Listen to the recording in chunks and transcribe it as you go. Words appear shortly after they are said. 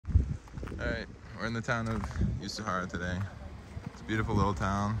Alright, we're in the town of Yusuhara today. It's a beautiful little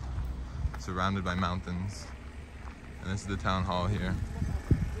town, surrounded by mountains. And this is the town hall here.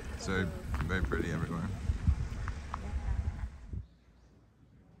 It's very, very pretty everywhere.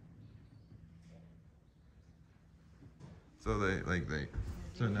 So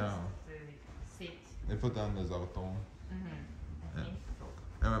so now they put down the zabuton. Yeah.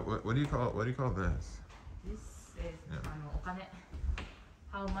 And what do you call this? This is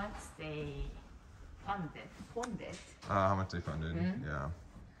how much they funded. How much they funded? Yeah.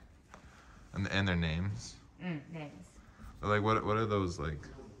 And their names. Names. But like what are those like?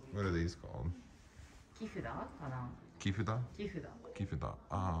 What are these called? Kifuda. Kifuda. Kifuda. Kifuda.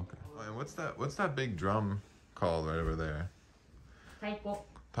 Oh, okay. Oh, and what's that big drum called right over there? Taiko.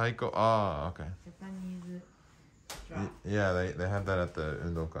 Taiko. Oh, okay. Japanese drum. Yeah, they have that at the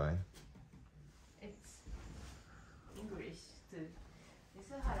undokai. It's English too.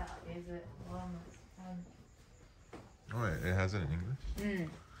 Yusuhara is one. Oh wait, it has it in English?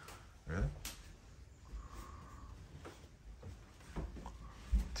 Really?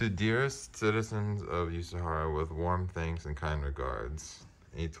 To dearest citizens of Yusuhara, with warm thanks and kind regards.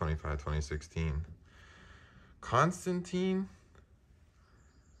 8/25/2016. Constantine?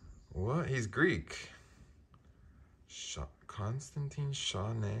 What? He's Greek. Constantine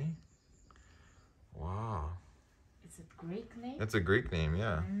Shane? Wow. It's a Greek name? That's a Greek name,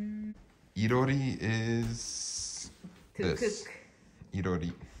 yeah. Irori is to this. Cook.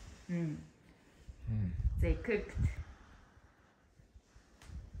 Irori. They cooked.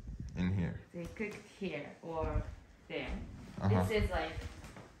 In here. They cooked here or there. Uh-huh. This is like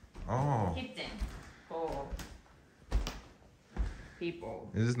kitchen for people.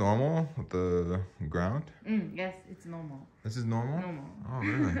 Is this normal with the ground? Yes, it's normal. This is normal? Normal. Oh,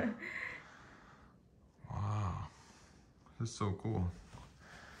 really? Wow. This is so cool.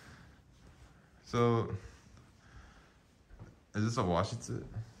 So, is this a washitsu?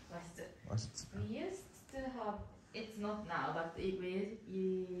 Washitsu. We used to have, it's not now, but we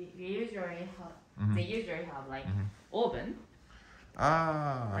usually have, they usually have like oven.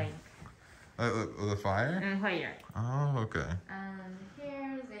 Like with a fire? And fire. Oh, okay. And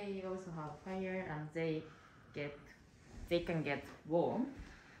here they also have fire and they can get warm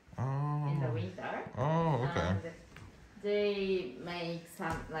in the winter. Oh, okay. And they make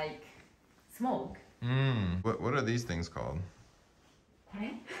some like smoke. What are these things called?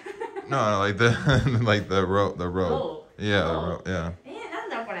 Eh? No, like the rope. Oh. Yeah, the rope. Yeah. なん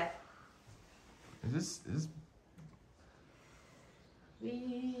だこれ? Is this I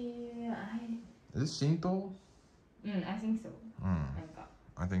this Shinto? I think so.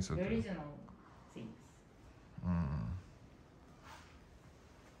 I think so too. Original things.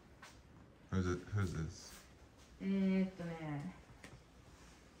 Who's this? Do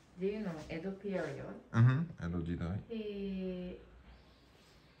you know Edo period? Edo Jidai.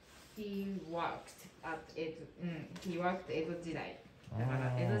 He worked at Edo. He worked Edo 時代。だか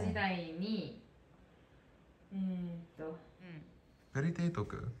ら江戸時代に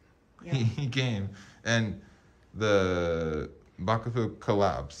Periteitoku. Yeah. He came and the Bakufu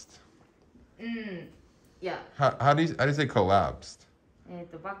collapsed. Yeah. How do you say collapsed? 幕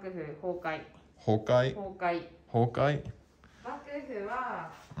府崩壊。崩壊? 崩壊。崩壊? 幕府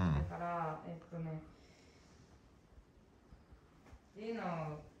は、だからDo you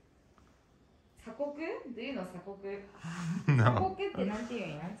know 鎖国 Do you know 鎖国 No. 鎖国ってなんて言う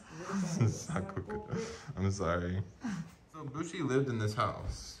んや I'm sorry. So Bushi lived in this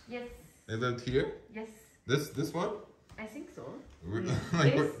house. Yes. They lived here? Yes. This one? I think so.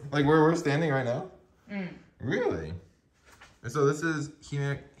 Like where we're standing right now? Really? And so this is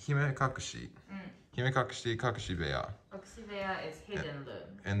Hime Kakushi. Hime Kakushi Kakushibeya. Kakushibeya is hidden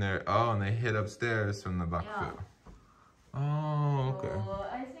room. And they hid upstairs from the Bakufu. Yeah. Oh, okay. So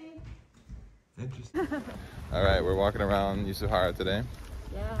I think interesting. All right, we're walking around Yusuhara today.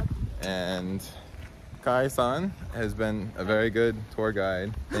 Yeah. And Kai-san has been a very good tour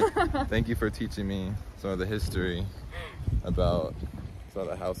guide. Thank you for teaching me some of the history about some of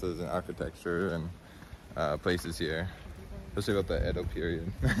the houses and architecture and places here, especially about the Edo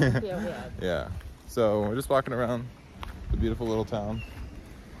period. Yeah. So we're just walking around the beautiful little town.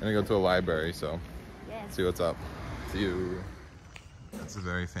 Gonna go to a library, so see what's up. See you. That's a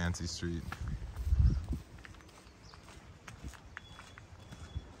very fancy street.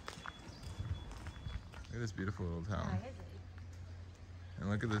 Look at this beautiful little town. And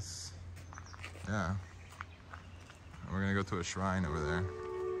look at this. Yeah. And we're gonna go to a shrine over there.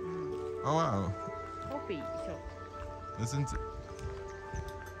 Oh wow. Coffee shop. Listen to.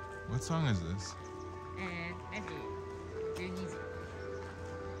 What song is this? Maybe 12時。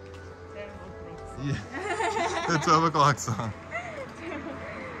Yeah. The 12 o'clock song.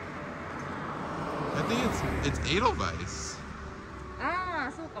 I think it's Edelweiss.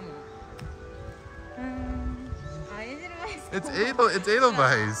 Ah, そうかも。It's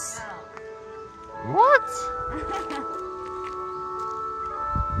Edelweiss. What?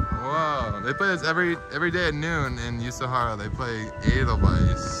 Wow, they play this every day at noon in Yusuhara. They play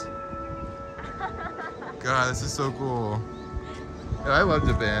Edelweiss. God, this is so cool. Yeah, I love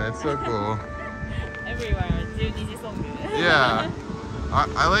Japan. It's so cool. Everywhere, 12時 song. Yeah,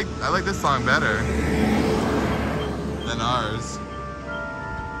 I like this song better than ours.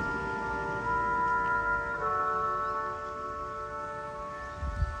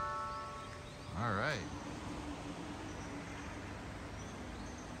 All right.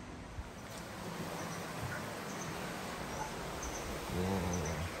 Whoa.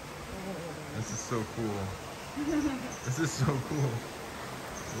 This is so cool. This is so cool.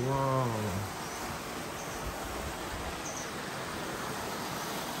 Whoa.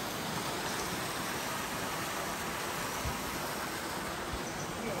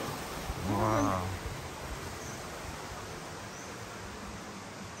 Wow.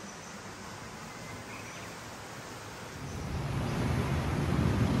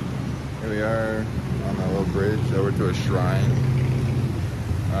 Here we are on a little bridge over to a shrine.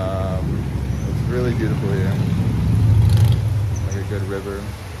 It's really beautiful here. Like a good river.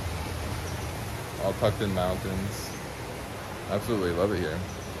 All tucked in mountains. Absolutely love it here.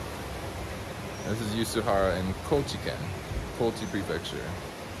 This is Yusuhara in Kochi Kochi Prefecture,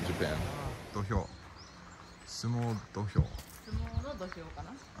 Japan. Dohyo. Sumo dohyo.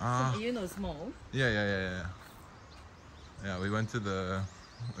 You know small? Yeah. Yeah, we went to the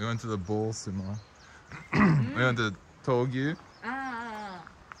bull sumo. We went to Togyu.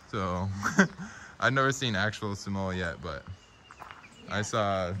 So I've never seen actual sumo yet, but yeah. I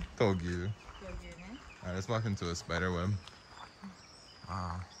saw Togyu. Alright, let's walk into a spider web.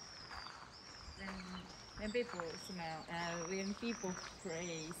 Wow. When people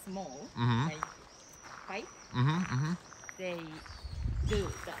play small, like fight, they do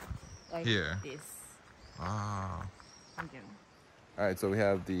that like here. This. Wow. Alright, so we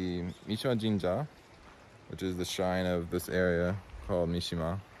have the Mishima Jinja, which is the shrine of this area called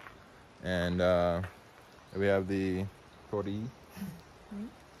Mishima. And we have the Tori.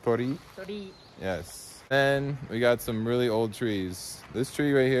 Tori? Tori. Yes. And we got some really old trees. This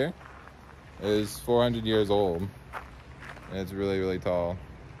tree right here is 400 years old. And it's really, really tall.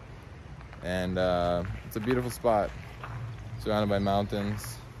 And it's a beautiful spot, surrounded by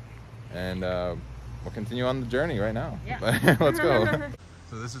mountains. And we'll continue on the journey right now. Yeah. Let's go.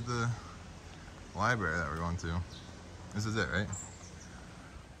 So this is the library that we're going to. This is it, right?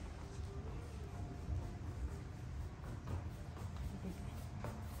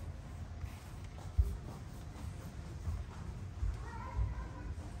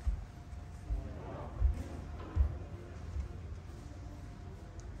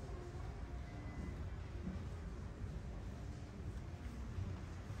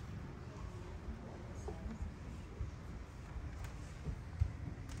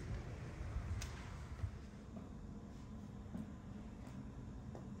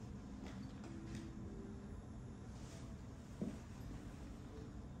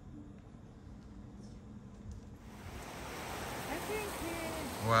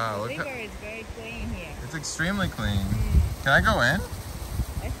 Wow, look The river is very clean here. It's extremely clean. Can I go in?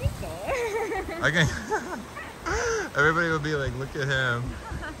 I think so. I can. Everybody will be like, look at him.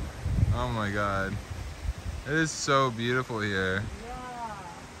 Oh my god. It is so beautiful here. Yeah.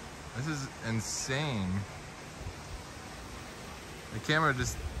 This is insane. The camera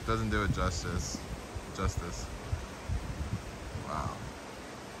just doesn't do it justice. Wow.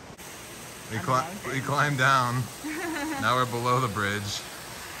 We climbed down. Now we're below the bridge.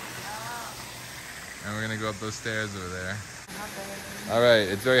 And we're gonna go up those stairs over there. All right,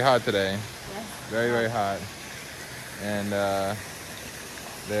 it's very hot today. Yes. Very, very hot. And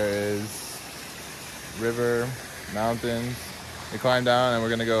there is river, mountains. We climb down and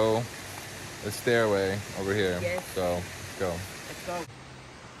we're gonna go a stairway over here. Yes. So let's go. Let's go.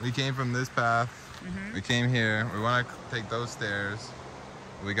 We came from this path. We came here. We want to take those stairs.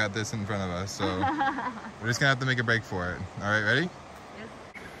 We got this in front of us, so we're just gonna have to make a break for it. All right, ready? Yes.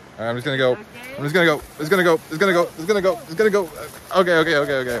 All right, I'm just gonna go. Okay. I'm just gonna go. It's gonna go. It's gonna go. It's gonna go. It's gonna go. Okay.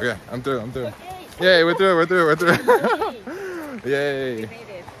 I'm through. Okay. Yay, we're through. Yay. Yay. We made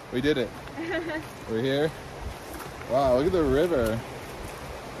it. We did it. We're here. Wow, look at the river.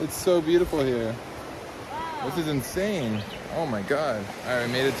 It's so beautiful here. Wow. This is insane. Oh my god. All right,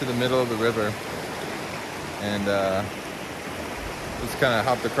 we made it to the middle of the river. And just kind of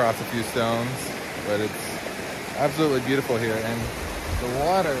hopped across a few stones. but it's absolutely beautiful here. And the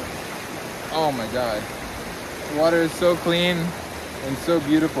water, oh my God. The water is so clean and so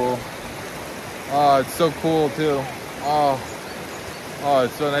beautiful. Oh, it's so cool too. Oh,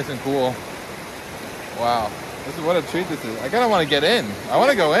 it's so nice and cool. Wow, this is what a treat this is. I kind of want to get in. I want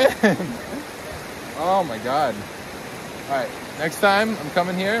to go in. Oh my God. All right, next time I'm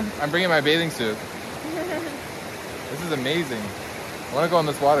coming here, I'm bringing my bathing suit. This is amazing. I want to go in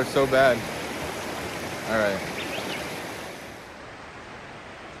this water so bad. All right.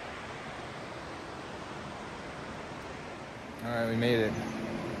 All right, we made it.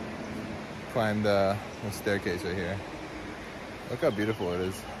 Climbed the staircase right here. Look how beautiful it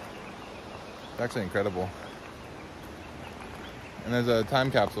is. It's actually incredible. And there's a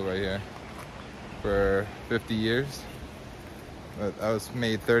time capsule right here for 50 years. That was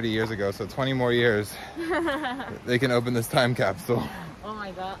made 30 years ago, so 20 more years. They can open this time capsule. Oh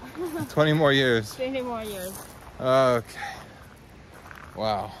my God. 20 more years. 20 more years. Okay.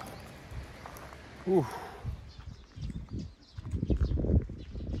 Wow. Whew.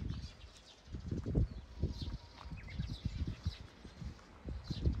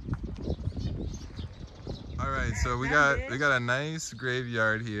 All right, so we got a nice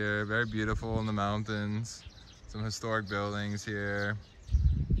graveyard here, very beautiful in the mountains. Some historic buildings here,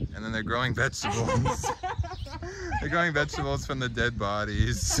 and then they're growing vegetables. They're growing vegetables from the dead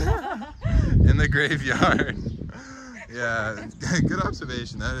bodies in the graveyard. Yeah, good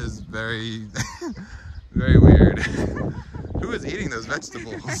observation. That is very, very weird. Who is eating those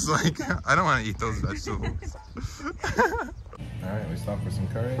vegetables? Like, I don't want to eat those vegetables. All right, we stopped for some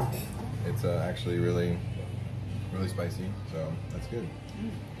curry. It's actually really spicy, so that's good.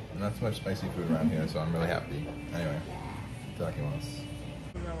 Not so much spicy food around here, so I'm really happy. Anyway, itadakimasu.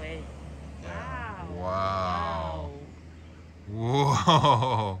 No way. Yeah. Wow.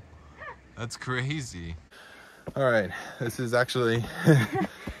 Whoa. That's crazy. All right, this is actually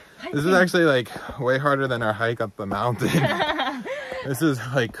like way harder than our hike up the mountain. This is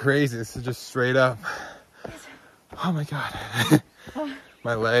like crazy. This is just straight up. Oh my God.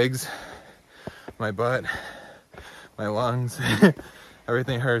 My legs, my butt, my lungs,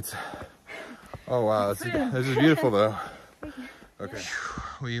 everything hurts. Oh wow, this is beautiful though. Okay,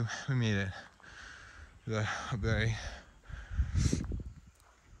 we made it. A very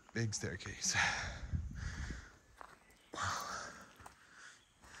big staircase. Wow.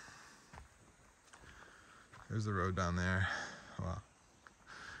 There's the road down there. Wow,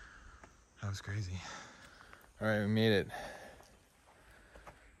 that was crazy. All right, we made it.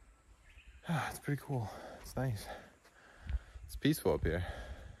 It's pretty cool. It's nice. It's peaceful up here.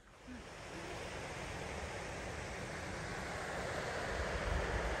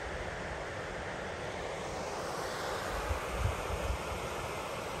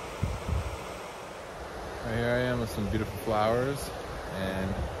 Here I am with some beautiful flowers,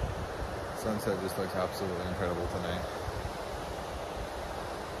 and sunset just looks absolutely incredible tonight.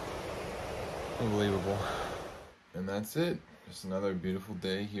 Unbelievable. And that's it. Just another beautiful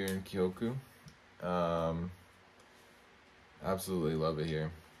day here in Kyoku. Absolutely love it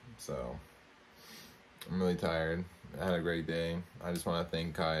here. So I'm really tired. I had a great day. I just want to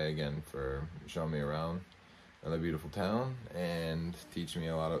thank Kai again for showing me around another beautiful town and teaching me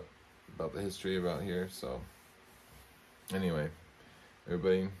a lot about the history about here. So anyway,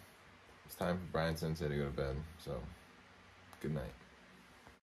 everybody, it's time for Brian Sensei to go to bed. So good night.